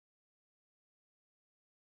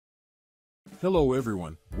Hello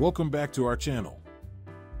everyone, welcome back to our channel.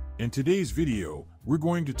 In today's video, we're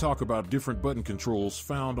going to talk about different button controls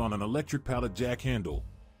found on an electric pallet jack handle.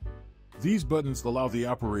 These buttons allow the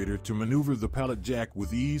operator to maneuver the pallet jack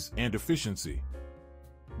with ease and efficiency.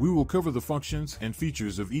 We will cover the functions and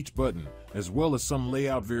features of each button, as well as some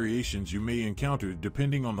layout variations you may encounter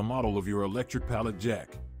depending on the model of your electric pallet jack.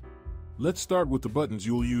 Let's start with the buttons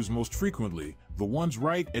you'll use most frequently, the ones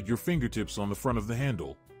right at your fingertips on the front of the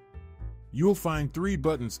handle. You'll find three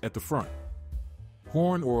buttons at the front: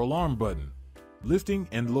 horn or alarm button, lifting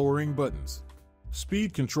and lowering buttons,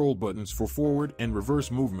 speed control buttons for forward and reverse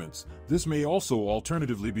movements. This may also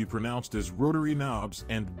alternatively be pronounced as rotary knobs,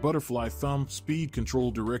 and butterfly thumb speed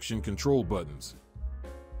control direction control buttons.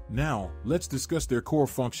 Now, let's discuss their core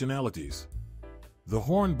functionalities. The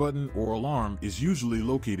horn button or alarm is usually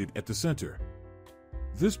located at the center.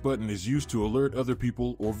 This button is used to alert other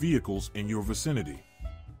people or vehicles in your vicinity.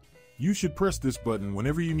 You should press this button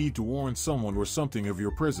whenever you need to warn someone or something of your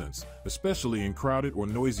presence, especially in crowded or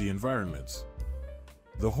noisy environments.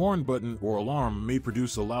 The horn button or alarm may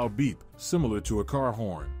produce a loud beep, similar to a car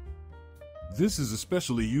horn. This is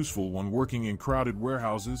especially useful when working in crowded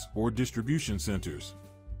warehouses or distribution centers.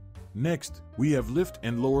 Next, we have lift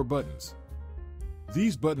and lower buttons.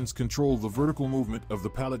 These buttons control the vertical movement of the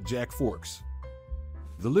pallet jack forks.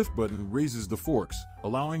 The lift button raises the forks,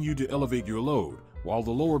 allowing you to elevate your load, while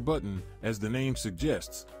the lower button, as the name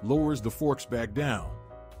suggests, lowers the forks back down.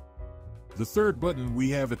 The third button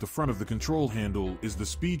we have at the front of the control handle is the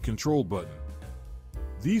speed control button.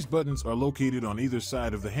 These buttons are located on either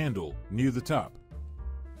side of the handle, near the top.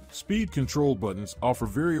 Speed control buttons offer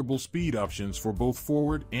variable speed options for both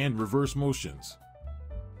forward and reverse motions.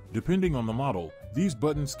 Depending on the model, these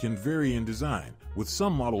buttons can vary in design, with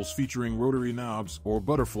some models featuring rotary knobs or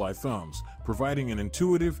butterfly thumbs, providing an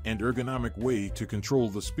intuitive and ergonomic way to control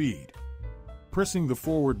the speed. Pressing the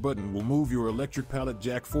forward button will move your electric pallet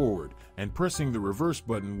jack forward, and pressing the reverse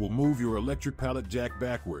button will move your electric pallet jack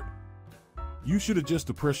backward. You should adjust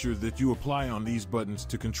the pressure that you apply on these buttons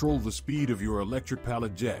to control the speed of your electric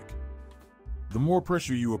pallet jack. The more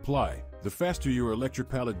pressure you apply, the faster your electric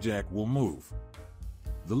pallet jack will move.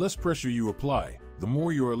 The less pressure you apply, the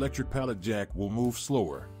more your electric pallet jack will move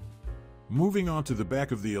slower. Moving on to the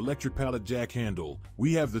back of the electric pallet jack handle,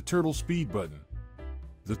 we have the turtle speed button.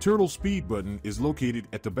 The turtle speed button is located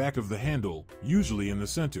at the back of the handle, usually in the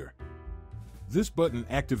center. This button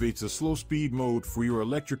activates a slow speed mode for your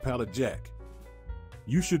electric pallet jack.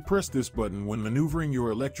 You should press this button when maneuvering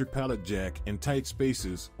your electric pallet jack in tight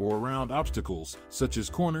spaces or around obstacles, such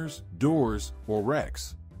as corners, doors, or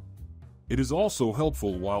racks. It is also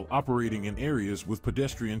helpful while operating in areas with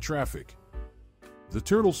pedestrian traffic. The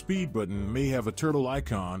turtle speed button may have a turtle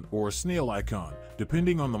icon or a snail icon,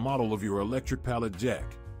 depending on the model of your electric pallet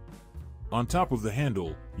jack. On top of the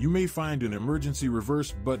handle, you may find an emergency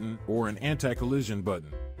reverse button or an anti-collision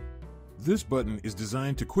button. This button is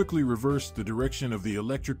designed to quickly reverse the direction of the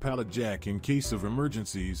electric pallet jack in case of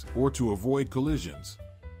emergencies or to avoid collisions.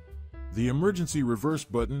 The emergency reverse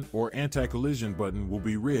button or anti-collision button will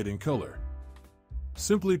be red in color.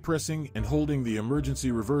 Simply pressing and holding the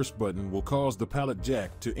emergency reverse button will cause the pallet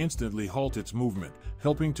jack to instantly halt its movement,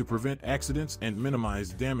 helping to prevent accidents and minimize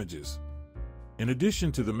damages. In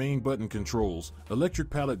addition to the main button controls, electric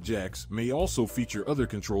pallet jacks may also feature other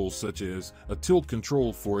controls such as a tilt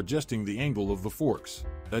control for adjusting the angle of the forks,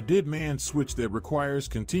 a dead man switch that requires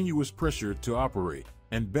continuous pressure to operate,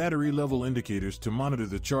 and battery level indicators to monitor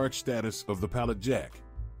the charge status of the pallet jack.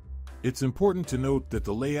 It's important to note that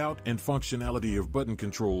the layout and functionality of button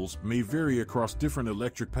controls may vary across different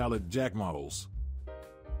electric pallet jack models.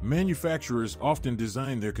 Manufacturers often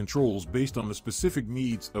design their controls based on the specific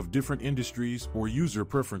needs of different industries or user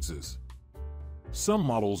preferences. Some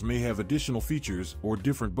models may have additional features or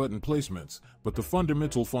different button placements, but the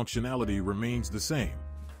fundamental functionality remains the same.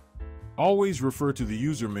 Always refer to the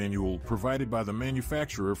user manual provided by the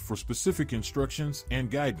manufacturer for specific instructions and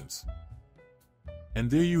guidance. And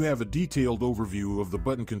there you have a detailed overview of the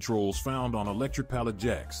button controls found on electric pallet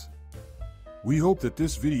jacks. We hope that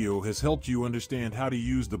this video has helped you understand how to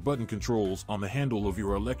use the button controls on the handle of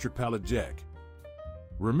your electric pallet jack.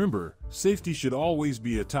 Remember, safety should always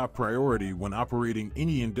be a top priority when operating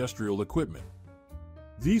any industrial equipment.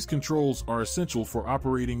 These controls are essential for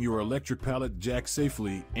operating your electric pallet jack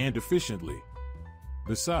safely and efficiently.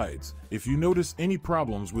 Besides, if you notice any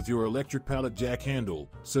problems with your electric pallet jack handle,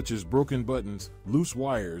 such as broken buttons, loose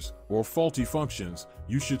wires, or faulty functions,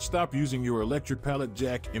 you should stop using your electric pallet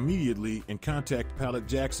jack immediately and contact Pallet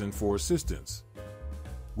Jackson for assistance.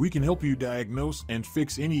 We can help you diagnose and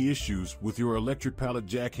fix any issues with your electric pallet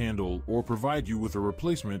jack handle or provide you with a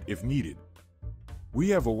replacement if needed. We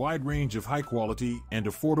have a wide range of high-quality and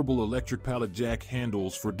affordable electric pallet jack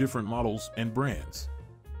handles for different models and brands.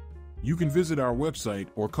 You can visit our website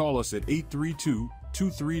or call us at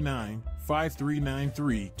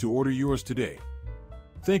 832-239-5393 to order yours today.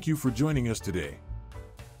 Thank you for joining us today.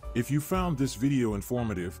 If you found this video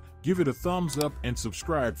informative, give it a thumbs up and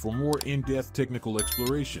subscribe for more in-depth technical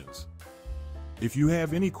explorations. If you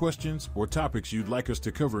have any questions or topics you'd like us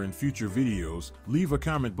to cover in future videos, leave a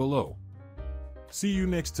comment below. See you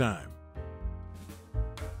next time.